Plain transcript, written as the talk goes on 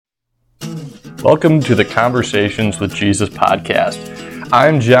Welcome to the Conversations with Jesus podcast.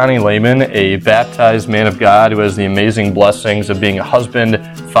 I'm Johnny Lehman, a baptized man of God who has the amazing blessings of being a husband,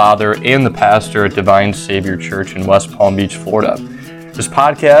 father, and the pastor at Divine Savior Church in West Palm Beach, Florida. This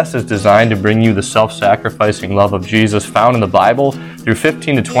podcast is designed to bring you the self-sacrificing love of Jesus found in the Bible through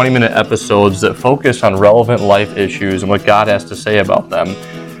 15 to 20-minute episodes that focus on relevant life issues and what God has to say about them.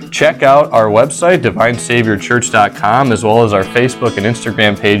 Check out our website, divinesaviorchurch.com, as well as our Facebook and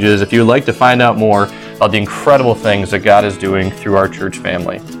Instagram pages if you would like to find out more about the incredible things that God is doing through our church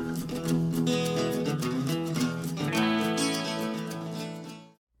family.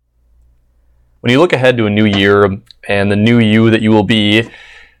 When you look ahead to a new year and the new you that you will be, do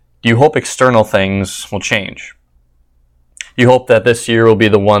you hope external things will change? You hope that this year will be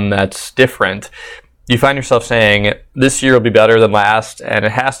the one that's different. You find yourself saying, this year will be better than last, and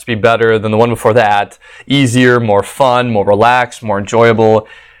it has to be better than the one before that, easier, more fun, more relaxed, more enjoyable.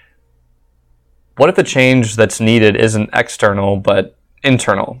 What if the change that's needed isn't external, but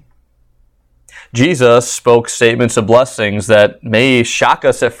internal? Jesus spoke statements of blessings that may shock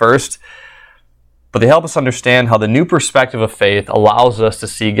us at first, but they help us understand how the new perspective of faith allows us to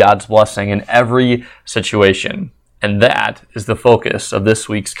see God's blessing in every situation. And that is the focus of this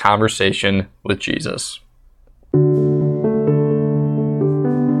week's conversation with Jesus.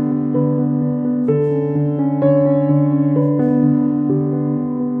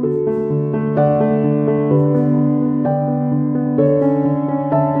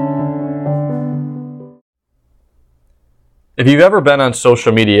 If you've ever been on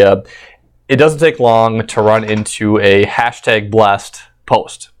social media, it doesn't take long to run into a hashtag blessed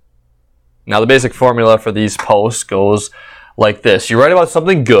post. Now, the basic formula for these posts goes like this. You write about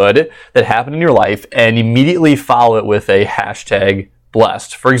something good that happened in your life and immediately follow it with a hashtag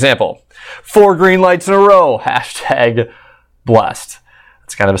blessed. For example, 4 green lights in a row, hashtag blessed.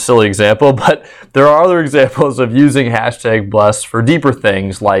 It's kind of a silly example, but there are other examples of using hashtag blessed for deeper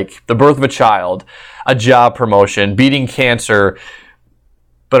things like the birth of a child, a job promotion, beating cancer.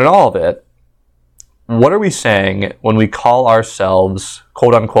 But in all of it, what are we saying when we call ourselves,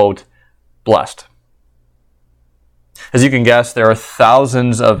 quote unquote, blessed? As you can guess, there are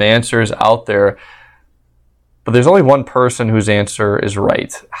thousands of answers out there, but there's only one person whose answer is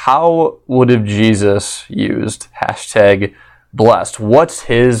right. How would have Jesus used hashtag blessed? What's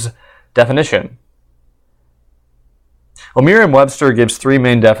his definition? Well, Merriam-Webster gives 3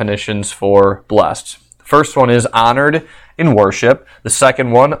 main definitions for blessed. The first one is honored in worship. The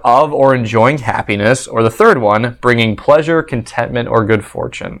second one, of or enjoying happiness. Or the third one, bringing pleasure, contentment, or good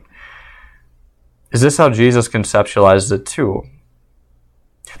fortune. Is this how Jesus conceptualized it too?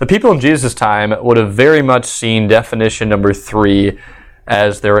 The people in Jesus' time would have very much seen definition number 3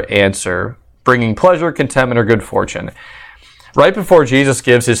 as their answer, bringing pleasure, contentment, or good fortune. Right before Jesus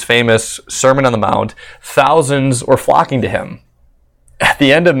gives his famous Sermon on the Mount, thousands were flocking to him. At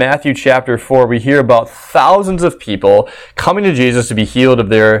the end of Matthew chapter 4, we hear about thousands of people coming to Jesus to be healed of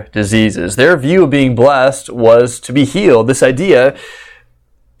their diseases. Their view of being blessed was to be healed. This idea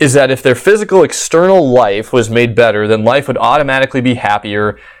is that if their physical external life was made better, then life would automatically be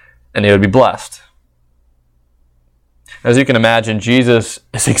happier and they would be blessed. As you can imagine, Jesus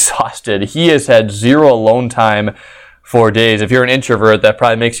is exhausted. He has had 0 alone time for days. If you're an introvert, that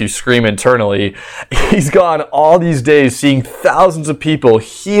probably makes you scream internally. He's gone all these days seeing thousands of people,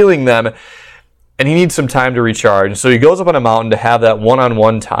 healing them, and he needs some time to recharge. So he goes up on a mountain to have that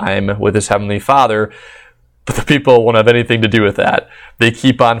one-on-one time with his Heavenly Father. But the people won't have anything to do with that. They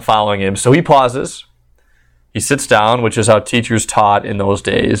keep on following him. So he pauses, he sits down, which is how teachers taught in those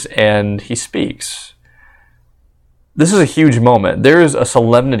days, and he speaks. This is a huge moment. There is a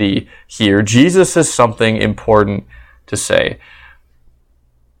solemnity here. Jesus has something important to say.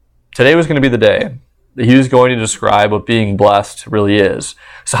 Today was going to be the day that he was going to describe what being blessed really is.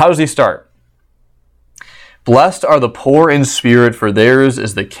 So how does he start? Blessed are the poor in spirit, for theirs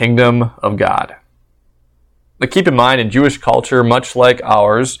is the kingdom of God. But keep in mind, in Jewish culture, much like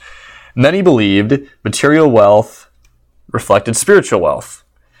ours, many believed material wealth reflected spiritual wealth.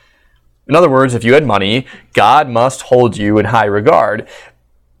 In other words, if you had money, God must hold you in high regard.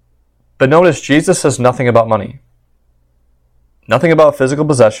 But notice, Jesus says nothing about money. Nothing about physical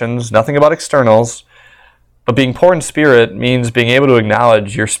possessions, nothing about externals. But being poor in spirit means being able to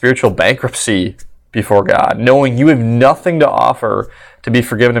acknowledge your spiritual bankruptcy before God, knowing you have nothing to offer to be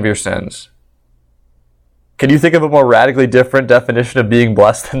forgiven of your sins. Can you think of a more radically different definition of being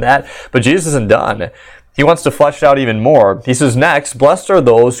blessed than that? But Jesus isn't done. He wants to flesh it out even more. He says next, blessed are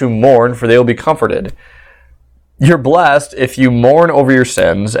those who mourn, for they will be comforted. You're blessed if you mourn over your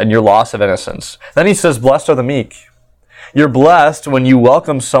sins and your loss of innocence. Then he says, blessed are the meek. You're blessed when you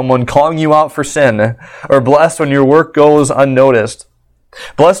welcome someone calling you out for sin, or blessed when your work goes unnoticed.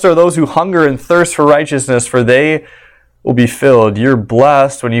 Blessed are those who hunger and thirst for righteousness, for they will be filled. You're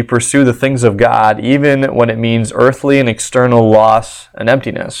blessed when you pursue the things of God, even when it means earthly and external loss and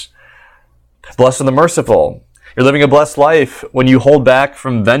emptiness. Blessed are the merciful. You're living a blessed life when you hold back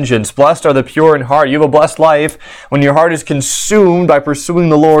from vengeance. Blessed are the pure in heart. You have a blessed life when your heart is consumed by pursuing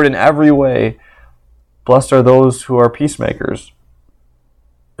the Lord in every way. Blessed are those who are peacemakers.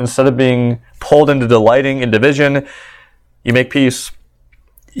 Instead of being pulled into delighting in division, you make peace,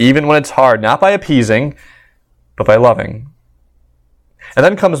 even when it's hard, not by appeasing, but by loving. And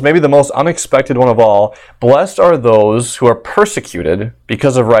then comes maybe the most unexpected one of all. Blessed are those who are persecuted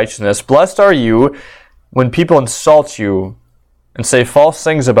because of righteousness. Blessed are you when people insult you and say false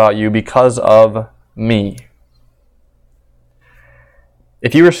things about you because of me.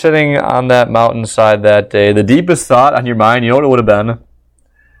 If you were sitting on that mountainside that day, the deepest thought on your mind, you know what it would have been?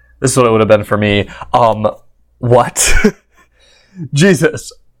 This is what it would have been for me. What?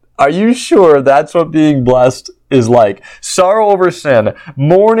 Jesus, are you sure that's what being blessed is like? Sorrow over sin,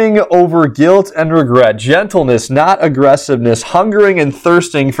 mourning over guilt and regret, gentleness, not aggressiveness, hungering and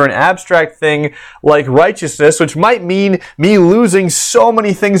thirsting for an abstract thing like righteousness, which might mean me losing so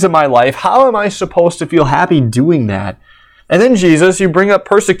many things in my life. How am I supposed to feel happy doing that? And then, Jesus, you bring up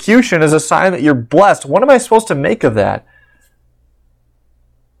persecution as a sign that you're blessed. What am I supposed to make of that?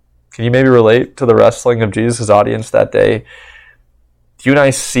 Can you maybe relate to the wrestling of Jesus' audience that day? Do you and I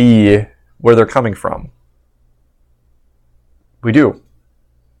see where they're coming from? We do.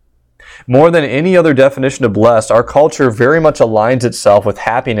 More than any other definition of blessed, our culture very much aligns itself with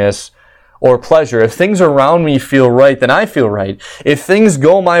happiness or pleasure. If things around me feel right, then I feel right. If things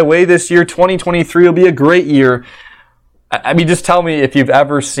go my way this year, 2023 will be a great year. I mean, just tell me if you've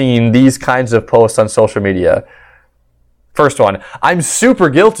ever seen these kinds of posts on social media. First one, I'm super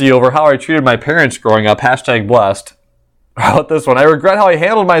guilty over how I treated my parents growing up, #blessed. How about this one? I regret how I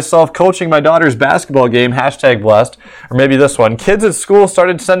handled myself coaching my daughter's basketball game, #blessed. Or maybe this one, kids at school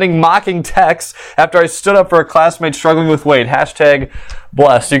started sending mocking texts after I stood up for a classmate struggling with weight,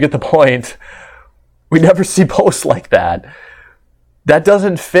 #blessed. You get the point. We never see posts like that. That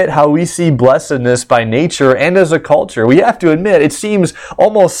doesn't fit how we see blessedness by nature and as a culture. We have to admit, it seems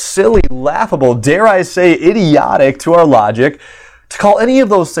almost silly, laughable, dare I say idiotic to our logic to call any of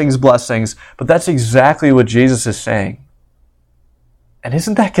those things blessings, but that's exactly what Jesus is saying. And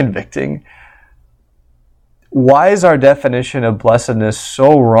isn't that convicting? Why is our definition of blessedness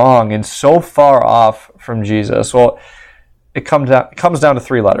so wrong and so far off from Jesus? Well, it comes down to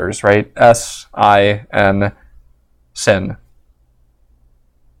three letters, right? S-I-N, sin.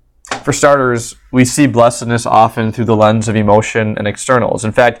 For starters, we see blessedness often through the lens of emotion and externals.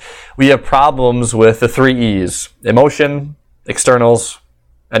 In fact, we have problems with the three E's: emotion, externals,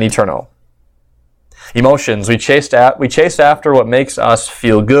 and eternal. Emotions, we chase after what makes us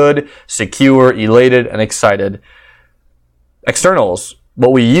feel good, secure, elated, and excited. Externals,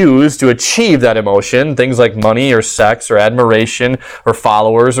 what we use to achieve that emotion, things like money or sex or admiration or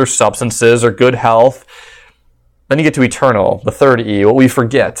followers or substances or good health. Then you get to eternal, the third E, what we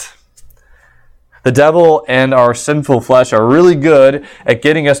forget. The devil and our sinful flesh are really good at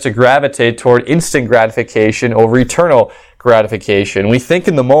getting us to gravitate toward instant gratification over eternal gratification. We think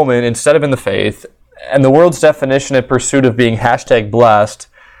in the moment instead of in the faith, and the world's definition and pursuit of being #blessed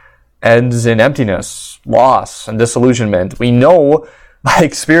ends in emptiness, loss, and disillusionment. We know by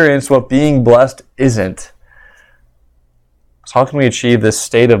experience what being blessed isn't. So how can we achieve this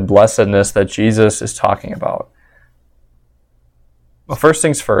state of blessedness that Jesus is talking about? Well, first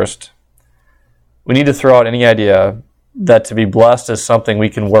things first, we need to throw out any idea that to be blessed is something we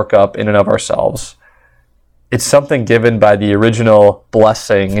can work up in and of ourselves. It's something given by the original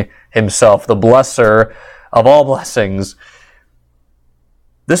blessing himself, the blesser of all blessings.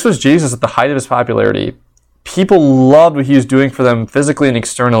 This was Jesus at the height of his popularity. People loved what he was doing for them physically and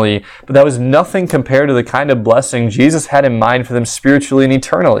externally, but that was nothing compared to the kind of blessing Jesus had in mind for them spiritually and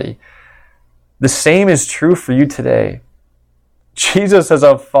eternally. The same is true for you today. Jesus has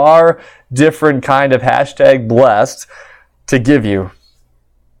a far different kind of #blessed to give you.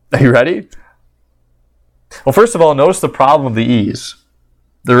 Are you ready? Well, first of all, notice the problem of the E's.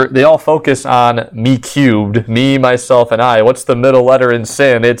 They all focus on me cubed, me, myself, and I. What's the middle letter in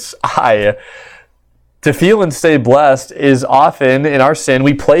sin? It's I. To feel and stay blessed is often, in our sin,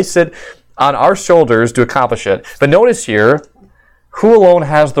 we place it on our shoulders to accomplish it. But notice here, who alone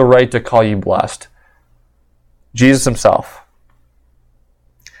has the right to call you blessed? Jesus himself.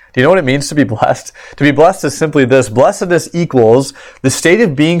 Do you know what it means to be blessed? To be blessed is simply this: blessedness equals the state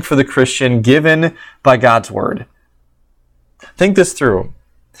of being for the Christian given by God's word. Think this through.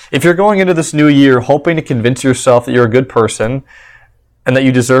 If you're going into this new year hoping to convince yourself that you're a good person and that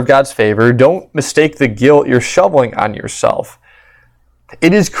you deserve God's favor, don't mistake the guilt you're shoveling on yourself.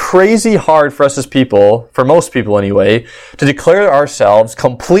 It is crazy hard for us as people, for most people anyway, to declare ourselves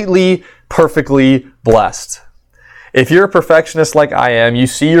completely, perfectly blessed. If you're a perfectionist like I am, you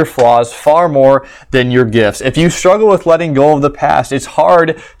see your flaws far more than your gifts. If you struggle with letting go of the past, it's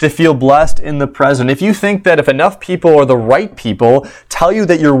hard to feel blessed in the present. If you think that if enough people or the right people tell you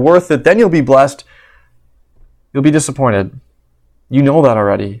that you're worth it, then you'll be blessed, you'll be disappointed. You know that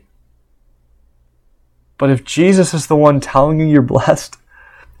already. But if Jesus is the one telling you you're blessed,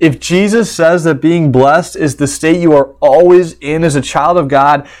 if Jesus says that being blessed is the state you are always in as a child of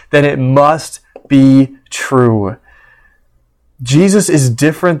God, then it must be true. Jesus is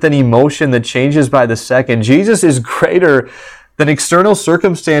different than emotion that changes by the second. Jesus is greater than external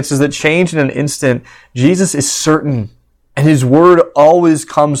circumstances that change in an instant. Jesus is certain, and his word always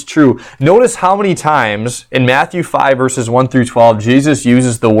comes true. Notice how many times in Matthew 5 verses 1 through 12, Jesus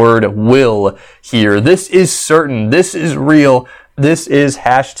uses the word will here. This is certain. This is real. This is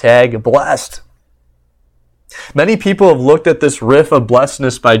 #blessed. Many people have looked at this riff of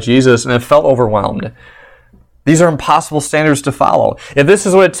blessedness by Jesus and have felt overwhelmed. These are impossible standards to follow. If this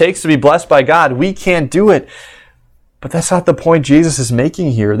is what it takes to be blessed by God, we can't do it. But that's not the point Jesus is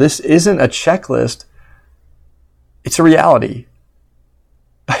making here. This isn't a checklist. It's a reality.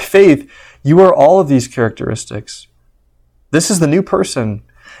 By faith, you are all of these characteristics. This is the new person.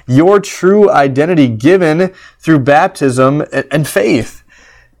 Your true identity given through baptism and faith.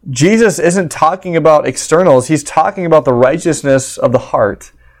 Jesus isn't talking about externals. He's talking about the righteousness of the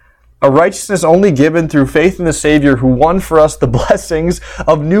heart. A righteousness only given through faith in the Savior who won for us the blessings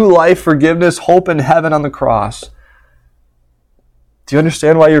of new life, forgiveness, hope, and heaven on the cross. Do you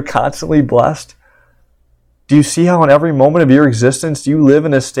understand why you're constantly blessed? Do you see how in every moment of your existence you live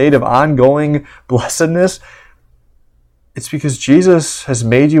in a state of ongoing blessedness? It's because Jesus has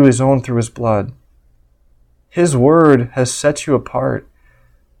made you his own through his blood. His word has set you apart.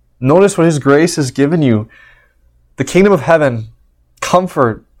 Notice what his grace has given you. The kingdom of heaven,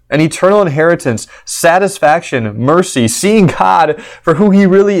 comfort, an eternal inheritance, satisfaction, mercy, seeing God for who he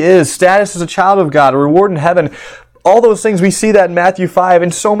really is, status as a child of God, a reward in heaven. All those things, we see that in Matthew 5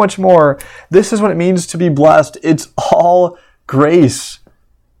 and so much more. This is what it means to be blessed. It's all grace.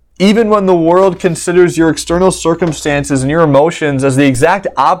 Even when the world considers your external circumstances and your emotions as the exact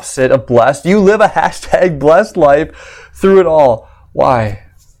opposite of blessed, you live a #blessed life through it all. Why?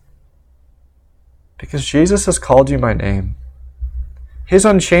 Because Jesus has called you by name. His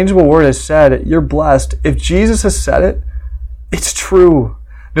unchangeable word has said, you're blessed. If Jesus has said it, it's true.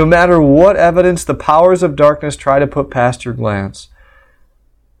 No matter what evidence the powers of darkness try to put past your glance.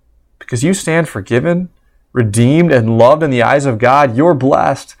 Because you stand forgiven, redeemed, and loved in the eyes of God, you're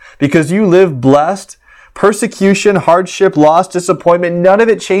blessed. Because you live blessed, persecution, hardship, loss, disappointment, none of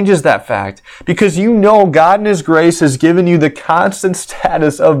it changes that fact. Because you know God in his grace has given you the constant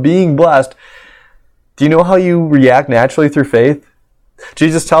status of being blessed. Do you know how you react naturally through faith?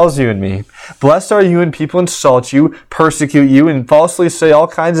 Jesus tells you and me, blessed are you when people insult you, persecute you, and falsely say all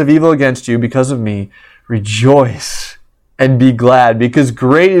kinds of evil against you because of me. Rejoice and be glad, because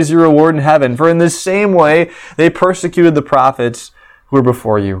great is your reward in heaven. For in the same way they persecuted the prophets who were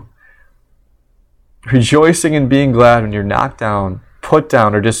before you. Rejoicing and being glad when you're knocked down, put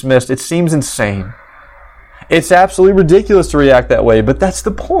down, or dismissed, it seems insane. It's absolutely ridiculous to react that way, but that's the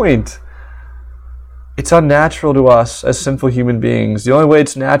point. It's unnatural to us as sinful human beings. The only way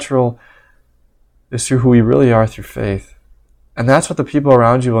it's natural is through who we really are through faith. And that's what the people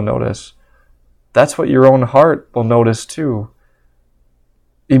around you will notice. That's what your own heart will notice too.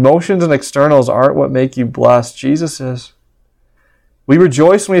 Emotions and externals aren't what make you blessed. Jesus is. We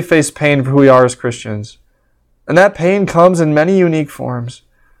rejoice when we face pain for who we are as Christians. And that pain comes in many unique forms.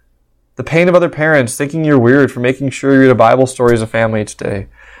 The pain of other parents thinking you're weird for making sure you read a Bible story as a family each day.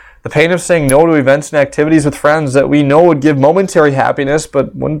 The pain of saying no to events and activities with friends that we know would give momentary happiness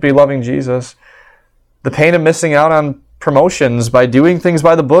but wouldn't be loving Jesus. The pain of missing out on promotions by doing things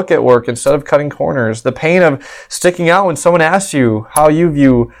by the book at work instead of cutting corners. The pain of sticking out when someone asks you how you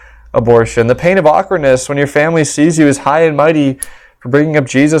view abortion. The pain of awkwardness when your family sees you as high and mighty for bringing up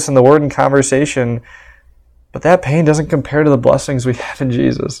Jesus and the Word in conversation. But that pain doesn't compare to the blessings we have in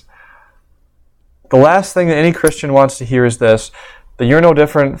Jesus. The last thing that any Christian wants to hear is this, that you're no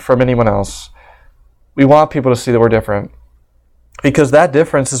different from anyone else. We want people to see that we're different. Because that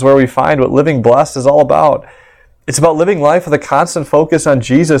difference is where we find what living blessed is all about. It's about living life with a constant focus on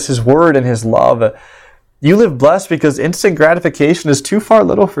Jesus, his word, and his love. You live blessed because instant gratification is too far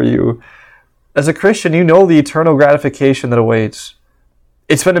little for you. As a Christian, you know the eternal gratification that awaits.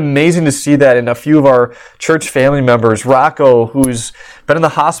 It's been amazing to see that in a few of our church family members. Rocco, who's been in the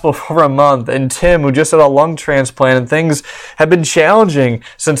hospital for over a month, and Tim, who just had a lung transplant, and things have been challenging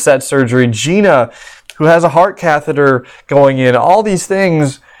since that surgery. Gina, who has a heart catheter going in. All these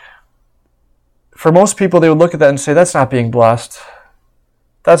things, for most people, they would look at that and say, that's not being blessed.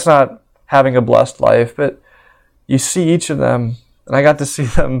 That's not having a blessed life. But you see each of them, and I got to see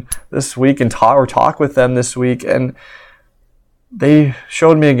them this week and talk with them this week, and they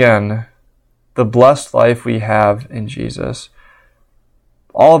showed me again the blessed life we have in Jesus.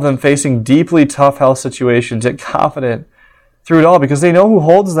 All of them facing deeply tough health situations, yet confident through it all because they know who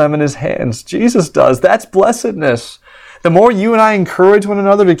holds them in his hands. Jesus does. That's blessedness. The more you and I encourage one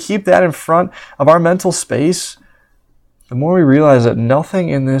another to keep that in front of our mental space, the more we realize that nothing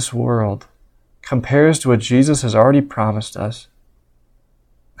in this world compares to what Jesus has already promised us.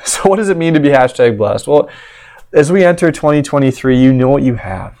 So what does it mean to be #blessed? Well, as we enter 2023, you know what you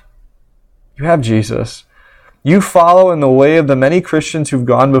have. You have Jesus. You follow in the way of the many Christians who've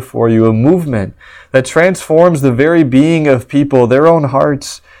gone before you, a movement that transforms the very being of people, their own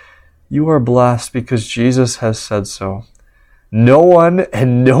hearts. You are blessed because Jesus has said so. No one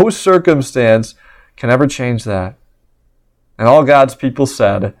and no circumstance can ever change that. And all God's people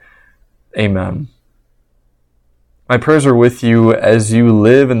said, Amen. My prayers are with you as you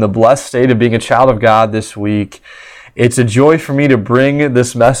live in the blessed state of being a child of God this week. It's a joy for me to bring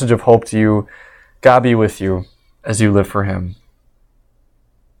this message of hope to you. God be with you as you live for him.